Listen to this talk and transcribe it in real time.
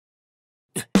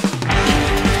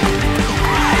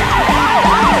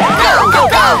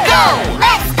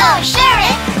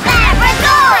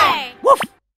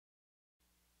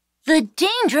the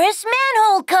dangerous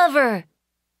manhole cover.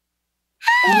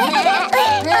 3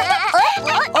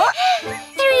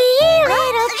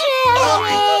 little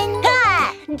children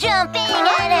jumping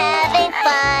and having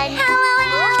fun. Hello,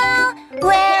 hello,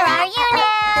 where are you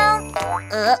now?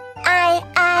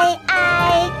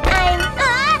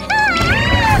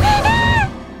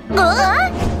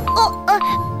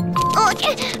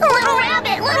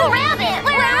 Little rabbit,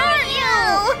 where are you?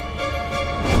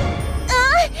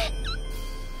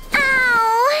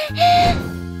 Ow!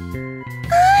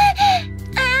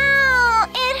 Ow,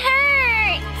 it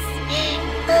hurts.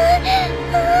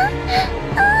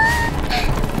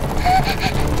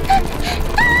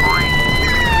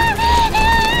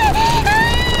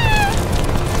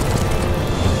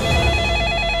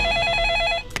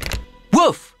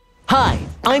 Woof! Hi,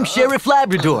 I'm Sheriff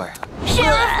Labrador.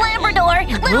 Sheriff Labrador,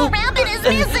 little rabbit is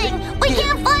missing. We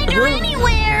can't find her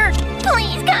anywhere.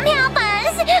 Please come help us.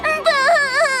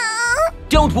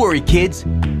 Don't worry, kids.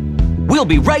 We'll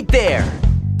be right there.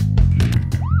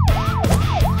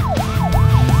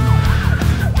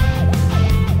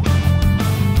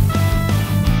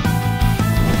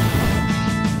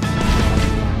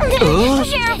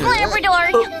 Sheriff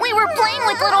Labrador, we were playing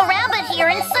with little rabbit here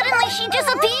and suddenly she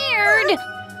disappeared.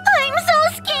 I'm so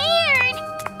scared.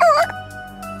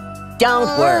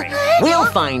 Don't worry, we'll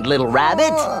find little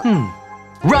rabbit.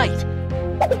 Right.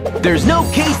 There's no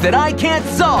case that I can't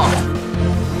solve.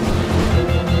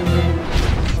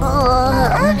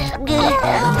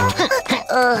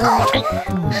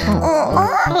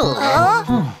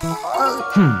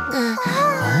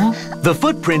 The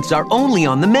footprints are only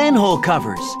on the manhole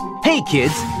covers. Hey,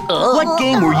 kids, what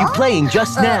game were you playing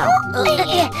just now?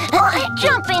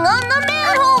 Jumping on the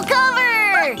manhole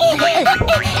cover!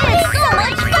 It's so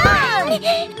much fun!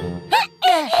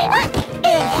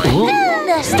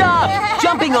 Stop!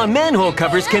 Jumping on manhole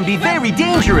covers can be very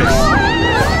dangerous.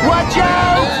 Watch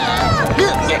out!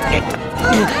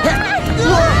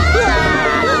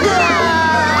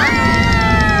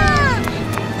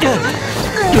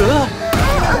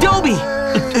 Dobie!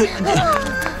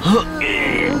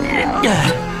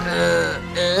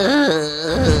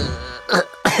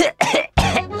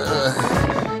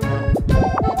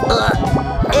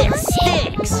 It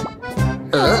stinks.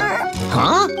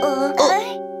 Huh?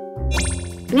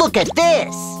 Look at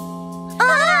this.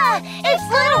 It's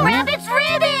little rabbit's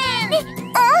ribbon!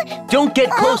 Don't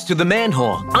get close to the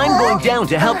manhole. I'm going down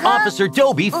to help Officer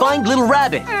Dobie find little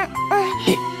rabbit.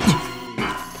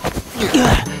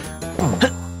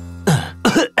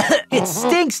 It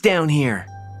stinks down here.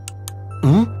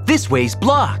 This way's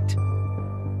blocked.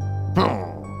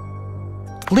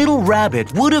 Little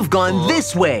rabbit would have gone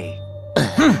this way.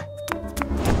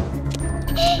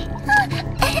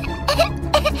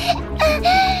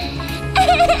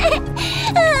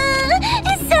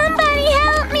 Somebody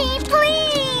help me,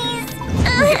 please!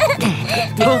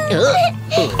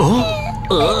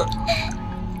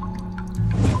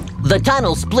 The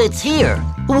tunnel splits here.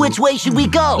 Which way should we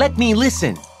go? Let me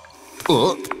listen.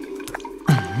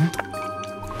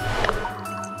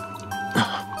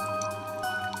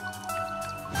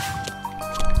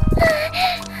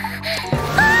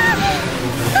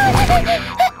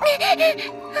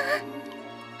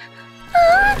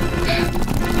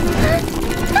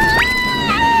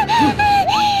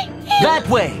 That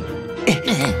way.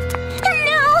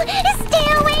 No! Stay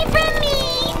away from me!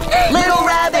 Little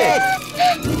rabbit!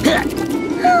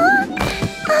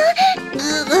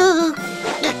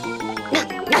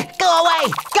 Go away!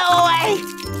 Go away!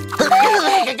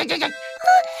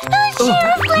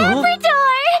 Sheriff Labrador!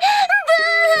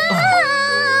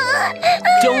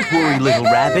 Don't worry, little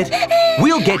rabbit.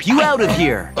 We'll get you out of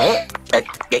here.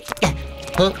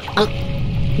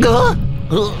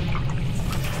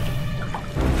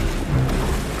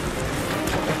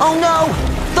 Oh no!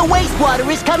 The wastewater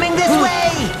is coming this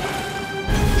way!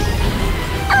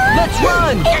 Let's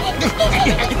run!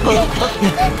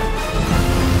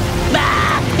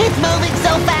 Ah, it's moving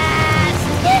so fast!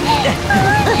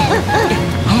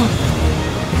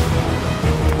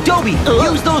 Dobie,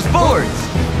 use those boards!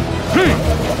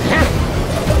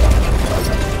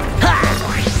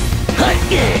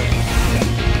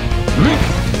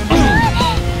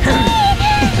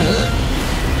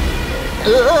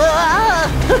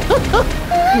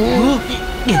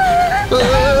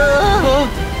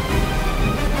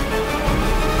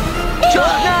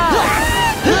 Jump now!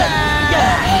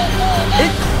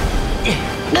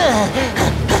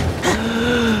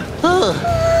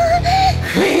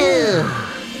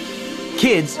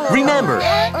 Kids, remember,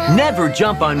 never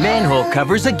jump on manhole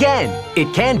covers again.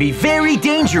 It can be very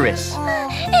dangerous.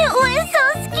 It was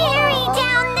so scary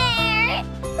down there.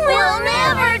 We'll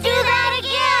never do that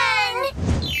again!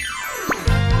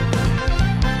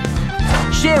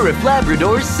 Sheriff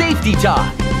Labrador's Safety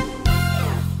Talk.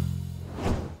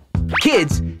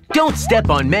 Kids, don't step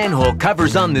on manhole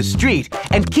covers on the street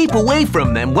and keep away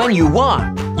from them when you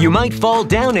walk. You might fall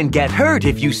down and get hurt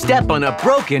if you step on a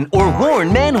broken or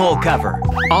worn manhole cover.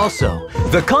 Also,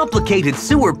 the complicated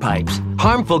sewer pipes,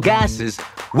 harmful gases,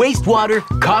 wastewater,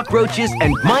 cockroaches,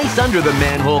 and mice under the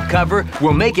manhole cover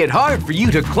will make it hard for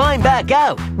you to climb back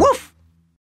out. Woof!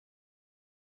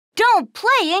 Don't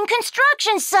play in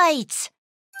construction sites!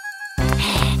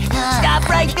 Stop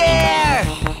right there!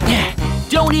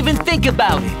 Don't even think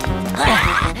about it.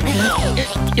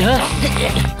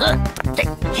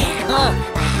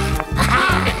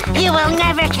 You will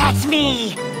never catch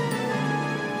me!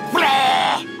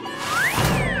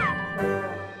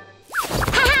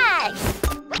 Ha-ha!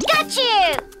 Got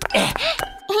you!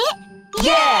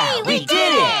 Yeah, we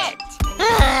did it!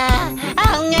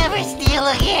 I'll never steal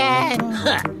again!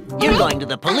 You're going to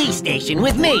the police station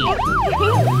with me.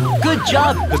 Good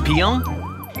job, Papillon.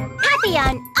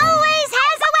 Papillon always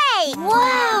has a way!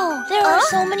 Wow, there are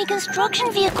so many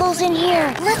construction vehicles in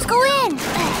here. Let's go in.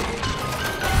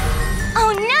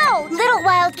 Oh no! Little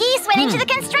wild geese went into the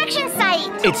construction site!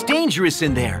 It's dangerous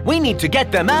in there. We need to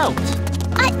get them out.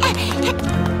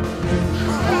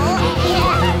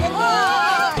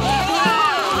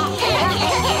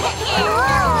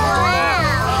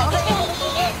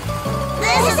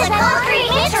 This is a concrete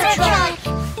mixer truck!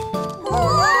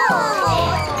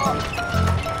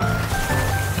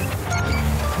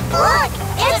 Look!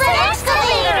 It's an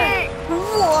excavator!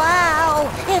 Wow,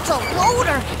 it's a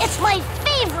loader. It's my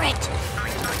favorite.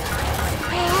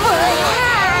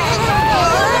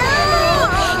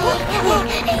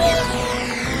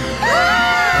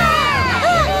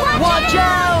 Watch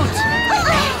out!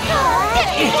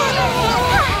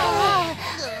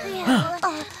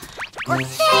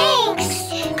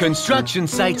 Thanks! Construction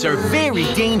sites are very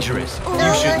dangerous.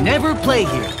 You should never play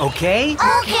here, okay?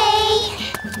 Okay.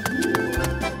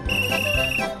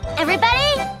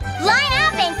 Everybody, line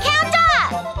up and count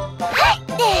off.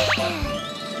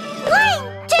 1,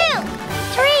 2,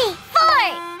 3,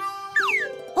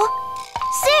 4.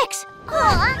 6.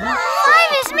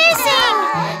 5 is missing.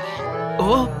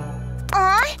 Oh,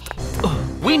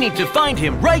 we need to find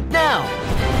him right now.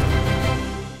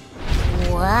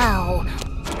 Wow.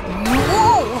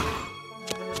 Whoa.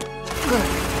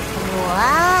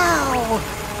 Wow.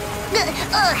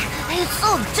 It's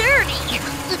so dirty.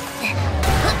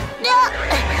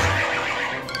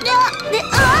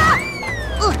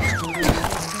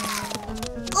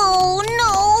 Oh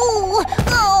no!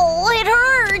 Oh, it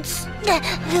hurts!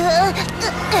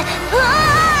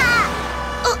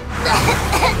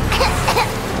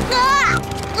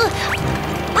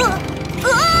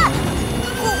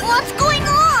 What's going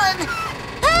on?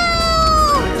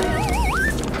 Help!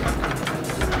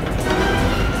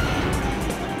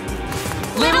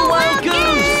 Little wild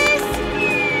goose!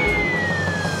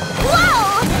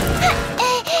 Whoa!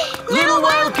 Little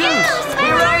wild goose,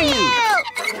 where are you?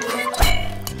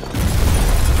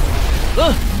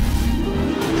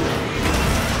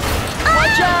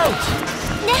 Watch out!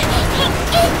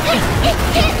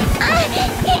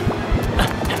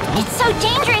 It's so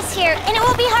dangerous here, and it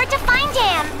will be hard to find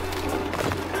him.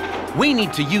 We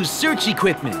need to use search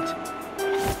equipment.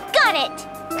 Got it!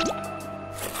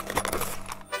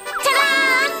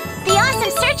 Ta-da! The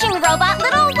awesome searching robot,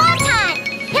 Little Wonton!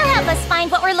 He'll help us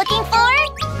find what we're looking for.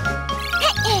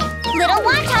 Little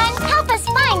Wonton, help us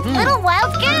find Little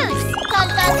Wild Goose! Dun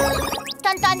dun!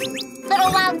 Dun dun!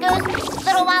 Little Wild Goose!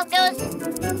 Little Wild Goose!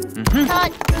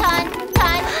 Tun tun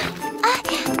tun!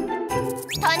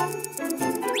 Tun tun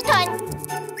tun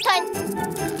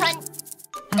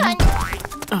tun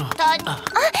tun tun!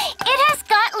 It has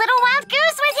got Little Wild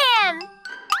Goose with him!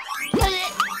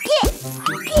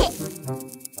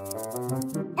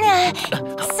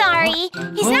 Sorry,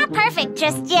 he's not perfect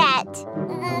just yet.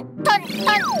 Tun,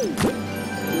 tun.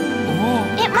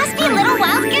 It must be Little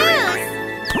Wild Goose!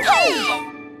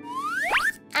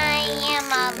 I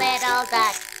am a little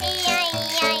duck.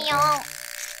 E-I-E-I-O.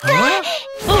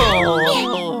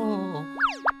 Oh.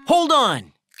 Hold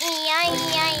on.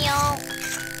 E-I-E-I-O.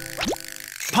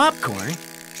 Popcorn?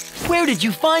 Where did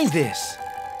you find this?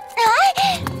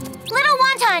 Little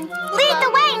Wonton, lead the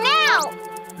way now!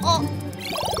 Oh.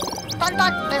 Dun,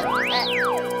 dun, dun, dun.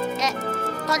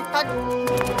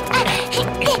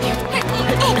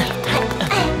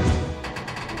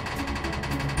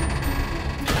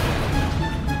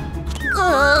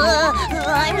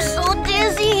 I'm so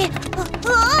dizzy.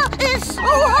 It's so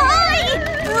high.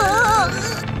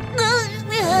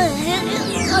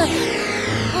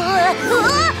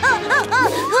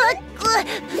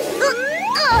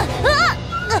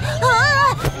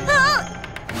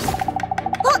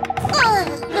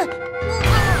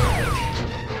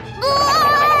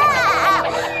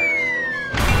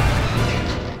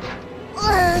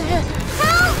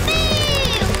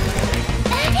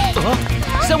 Help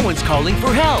me! Someone's calling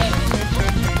for help.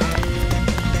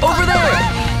 Over there!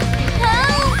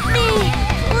 Help me,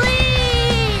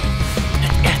 please!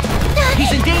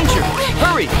 He's in danger!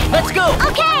 Hurry, let's go!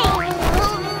 Okay!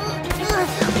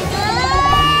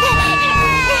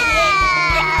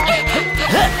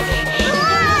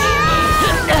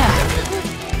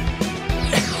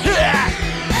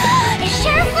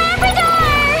 Sheriff Labrador!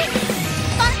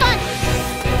 Dun, dun.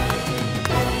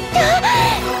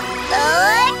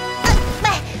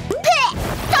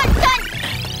 Dun, dun.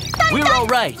 We're all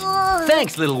right.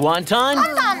 Thanks, little wonton.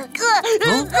 That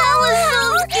was so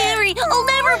scary. I'll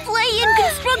never play in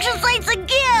construction sites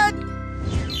again.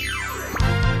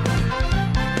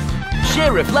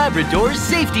 Sheriff Labrador's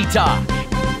Safety Talk.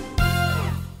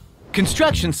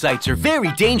 Construction sites are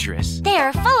very dangerous. They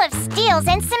are full of steels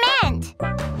and cement.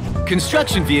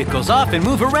 Construction vehicles often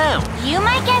move around. You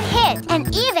might get hit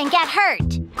and even get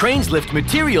hurt. Cranes lift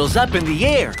materials up in the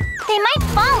air. They might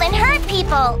fall and hurt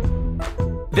people.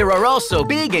 There are also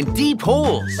big and deep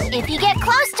holes. If you get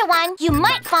close to one, you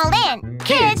might fall in.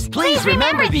 Kids, please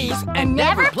remember these and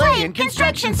never play in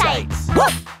construction sites.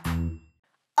 Woof!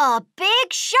 A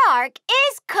big shark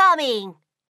is coming.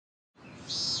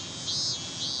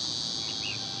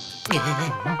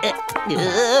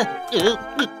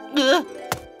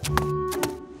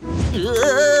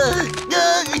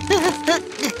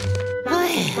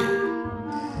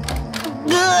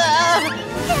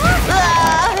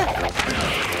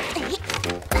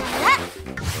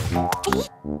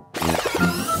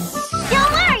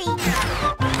 Don't worry.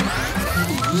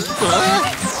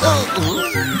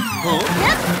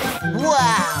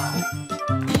 Wow!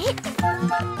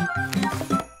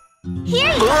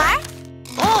 Here you are.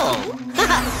 Oh!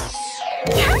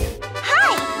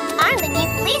 Hi, I'm the new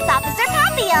police officer,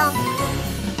 Papillon.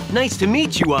 Nice to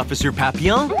meet you, Officer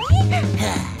Papillon.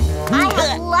 I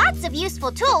have lots of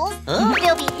useful tools.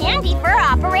 They'll be handy for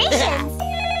operations.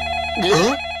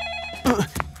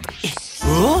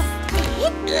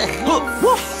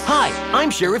 Hi, I'm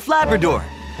Sheriff Labrador.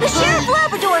 The Sheriff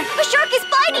Labrador! A shark is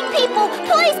biting people!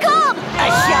 Please come! A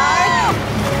shark?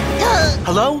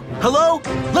 Hello? Hello?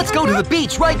 Let's go to the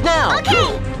beach right now.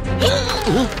 Okay.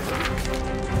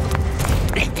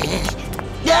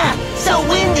 So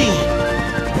windy!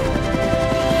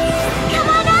 Come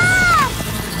on up!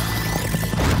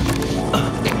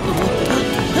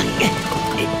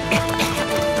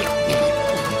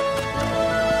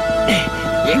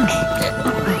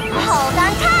 Hold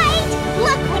on tight.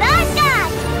 Look what I've got.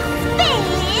 Spin,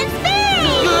 spin.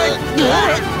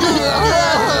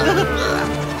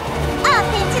 Up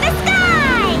into the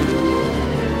sky.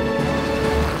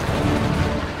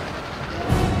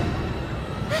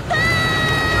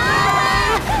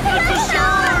 It's a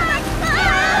shark.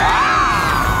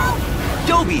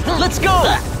 Dobie, let's go!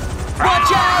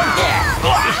 Watch out!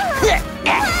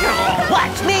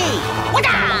 Watch me!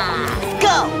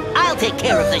 Go! I'll take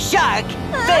care of the shark!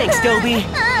 Thanks, Dobie.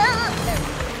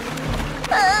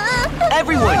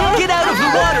 Everyone, get out of the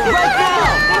water right now!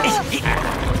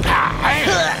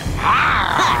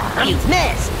 You've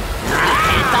missed! You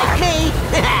can't bite me!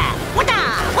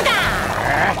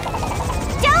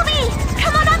 Dobie,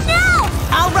 come on up now.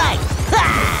 All right!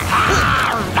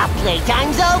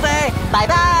 Playtime's over!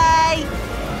 Bye-bye!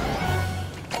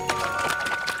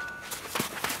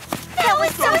 That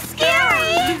was so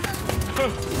scary.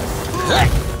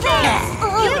 Thanks.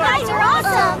 You guys are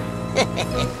awesome.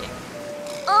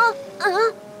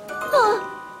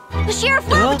 The Sheriff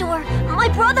Labrador! My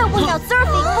brother went out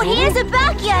surfing, but he isn't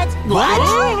back yet! What?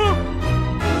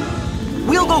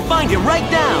 We'll go find him right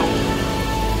now!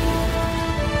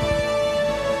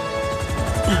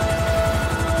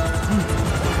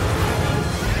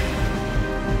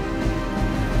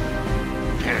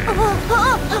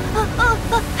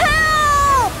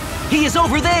 Help! He is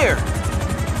over there!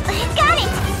 Got it.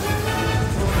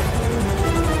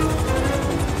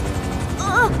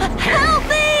 Help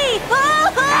me!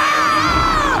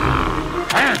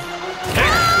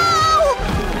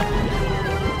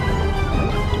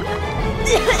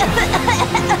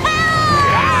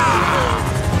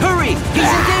 Hurry!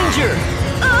 He's in danger!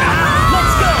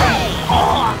 Let's go!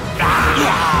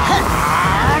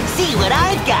 See what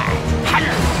I've got!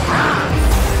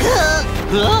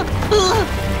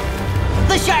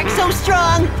 The shark's so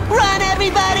strong! Run,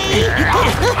 everybody!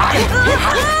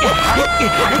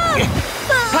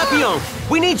 Papillon,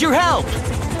 we need your help!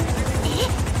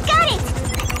 Got it.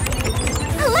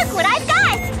 Look what I've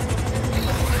got!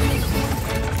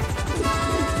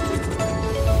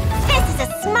 This is a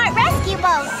smart rescue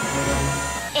boat.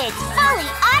 It's fully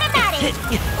automatic.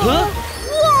 Huh?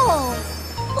 Whoa!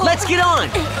 Let's get on!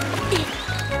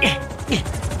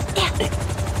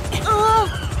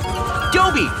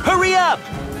 Dobie, hurry up!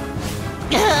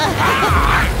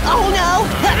 Oh no!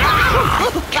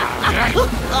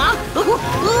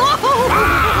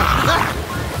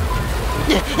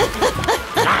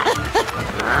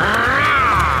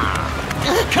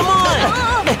 Come on!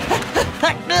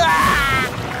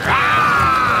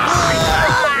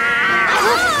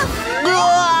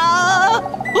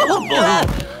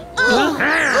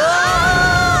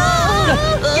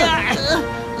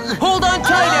 Hold on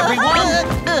tight, everyone!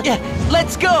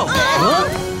 Let's go!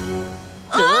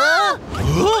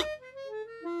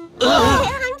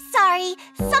 I'm sorry.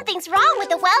 Something's wrong with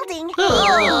the welding.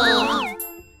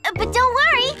 But don't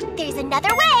worry. There's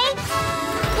another way.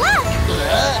 Look!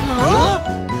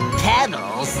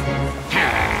 Pedals?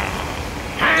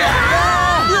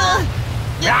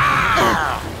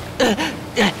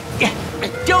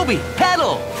 Dobie,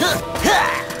 pedal!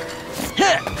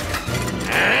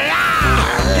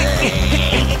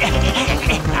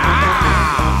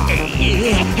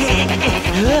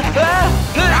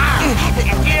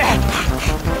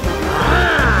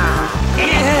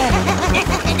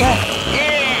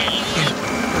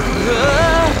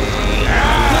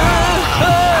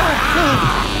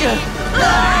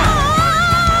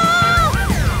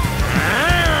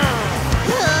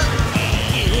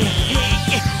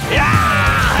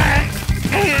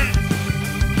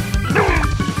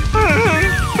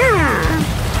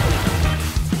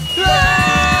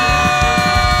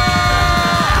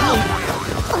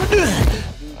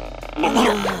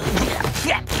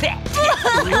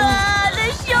 The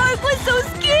shark was so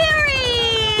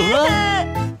scary!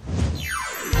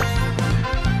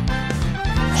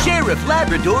 Sheriff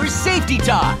Labrador's Safety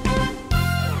Talk!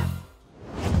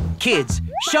 Kids,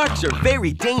 sharks are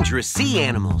very dangerous sea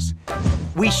animals.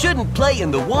 We shouldn't play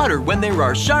in the water when there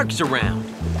are sharks around.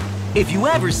 If you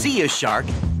ever see a shark,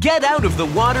 get out of the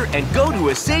water and go to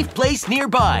a safe place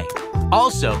nearby.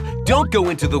 Also, don't go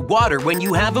into the water when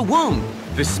you have a wound.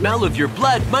 The smell of your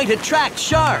blood might attract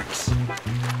sharks.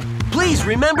 Please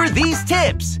remember these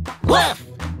tips. Woof!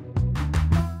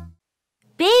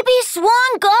 Baby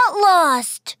swan got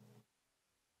lost.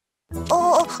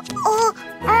 Mommy!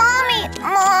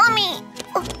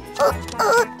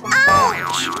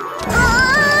 Ouch!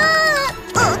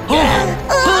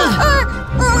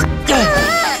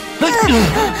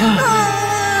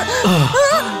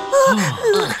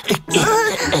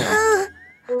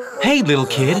 Hey, little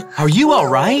kid, are you all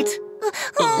right?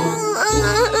 I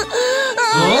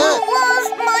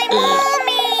lost my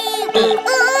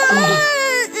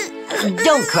mommy!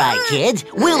 Don't cry, kids.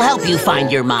 We'll help you find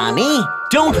your mommy.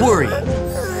 Don't worry.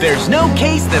 There's no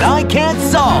case that I can't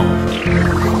solve.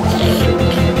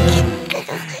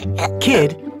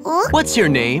 Kid, what's your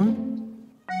name?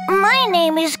 My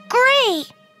name is Gray.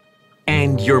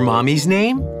 And your mommy's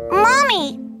name?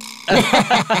 Mommy.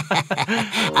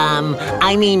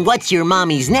 I mean, what's your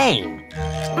mommy's name?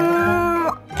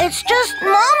 It's just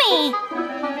Mommy.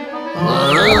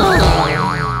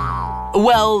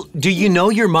 Well, do you know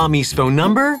your mommy's phone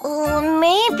number?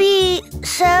 Maybe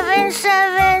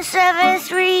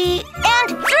 7773 and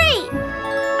 3.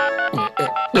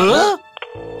 Hello?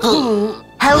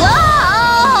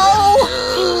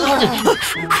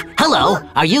 Hello,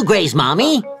 are you Gray's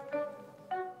mommy?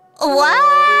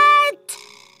 What?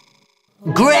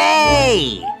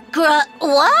 Gray!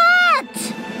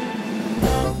 What?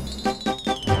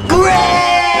 Gray!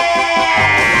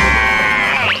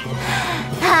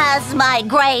 Has my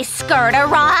gray skirt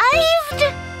arrived?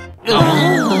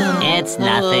 It's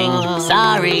nothing.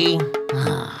 Sorry.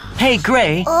 Hey,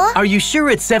 Gray, are you sure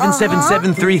it's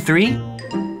 77733?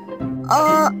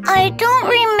 I don't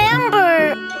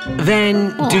remember.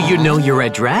 Then, do you know your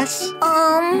address?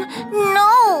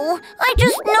 No. I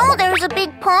just know there's a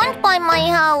big pond by my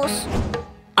house.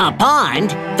 A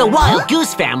pond? The wild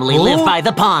goose family live by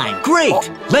the pond.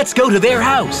 Great! Let's go to their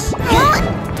house.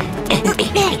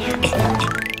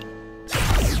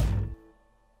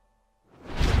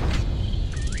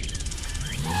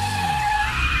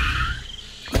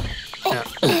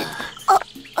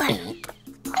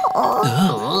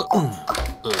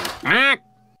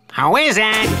 How is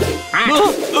it?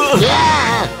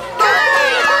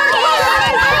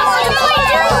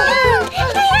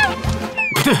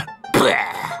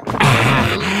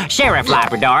 Sheriff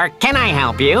Labrador, can I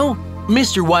help you?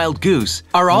 Mr. Wild Goose,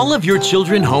 are all of your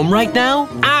children home right now?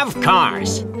 Of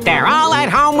course. They're all at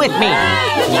home with me.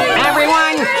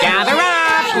 Everyone, gather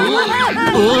up! 1,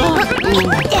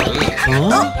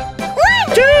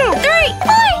 2, 3,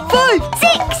 4, 5,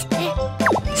 6,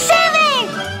 7.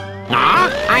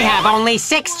 I have only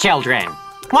 6 children.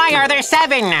 Why are there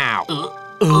 7 now?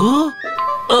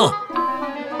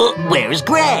 Where's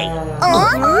Gray?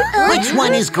 Which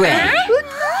one is Gray?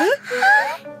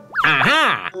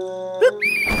 Aha!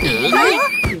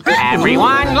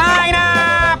 Everyone line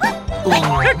up!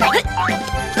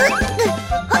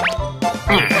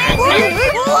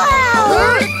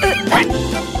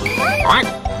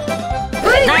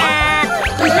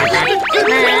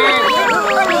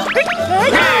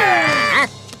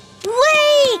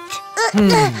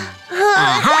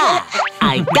 Aha!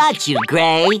 I got you,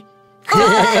 Gray.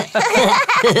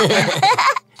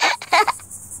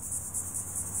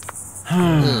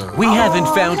 We haven't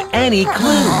found any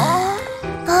clue.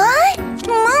 Huh?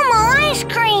 Momo ice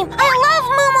cream! I love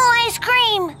Momo ice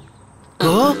cream!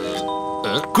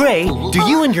 Gray, do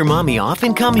you and your mommy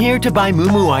often come here to buy Moo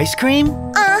Moo ice cream?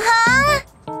 Uh-huh.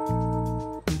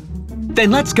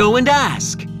 Then let's go and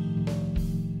ask.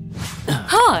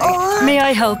 Hi, may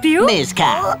I help you? Ms.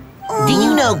 Cow, do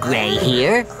you know Gray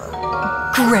here?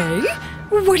 Gray?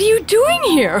 What are you doing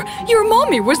here? Your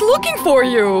mommy was looking for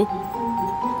you.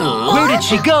 Where did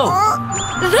she go?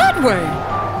 That way.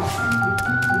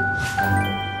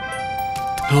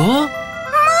 Huh?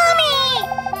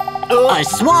 A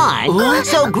swan?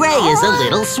 So Gray is a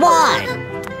little swan.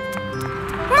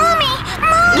 Mommy!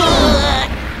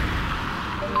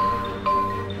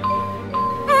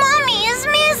 Mommy is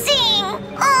missing!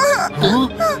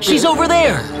 She's over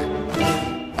there.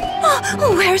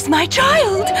 Where's my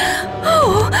child?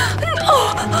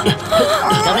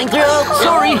 Coming through.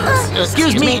 Sorry.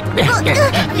 Excuse me.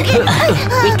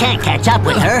 We can't catch up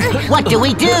with her. What do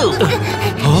we do?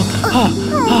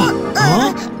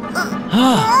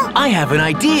 I have an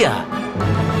idea.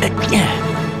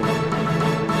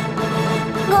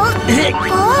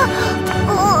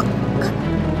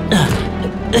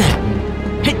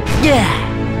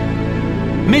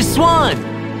 Miss Swan!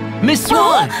 Miss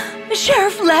Swan!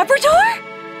 Sheriff Labrador?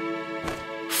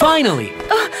 Finally!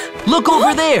 Look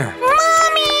over there!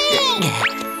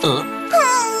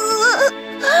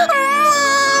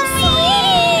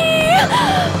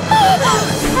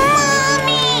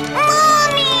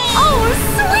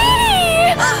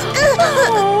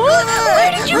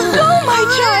 Where did you go, my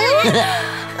child?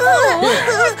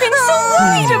 I've been so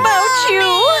worried about you.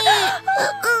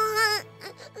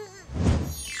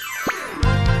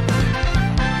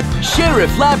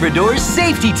 Sheriff Labrador's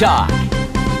Safety Talk.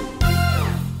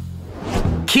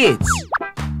 Kids,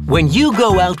 when you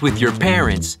go out with your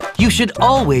parents, you should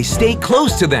always stay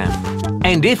close to them.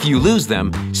 And if you lose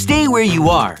them, stay where you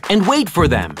are and wait for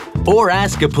them, or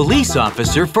ask a police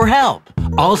officer for help.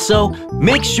 Also,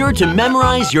 make sure to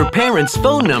memorize your parents'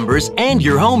 phone numbers and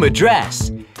your home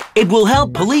address. It will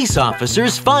help police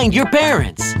officers find your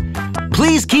parents.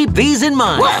 Please keep these in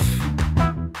mind. Woof!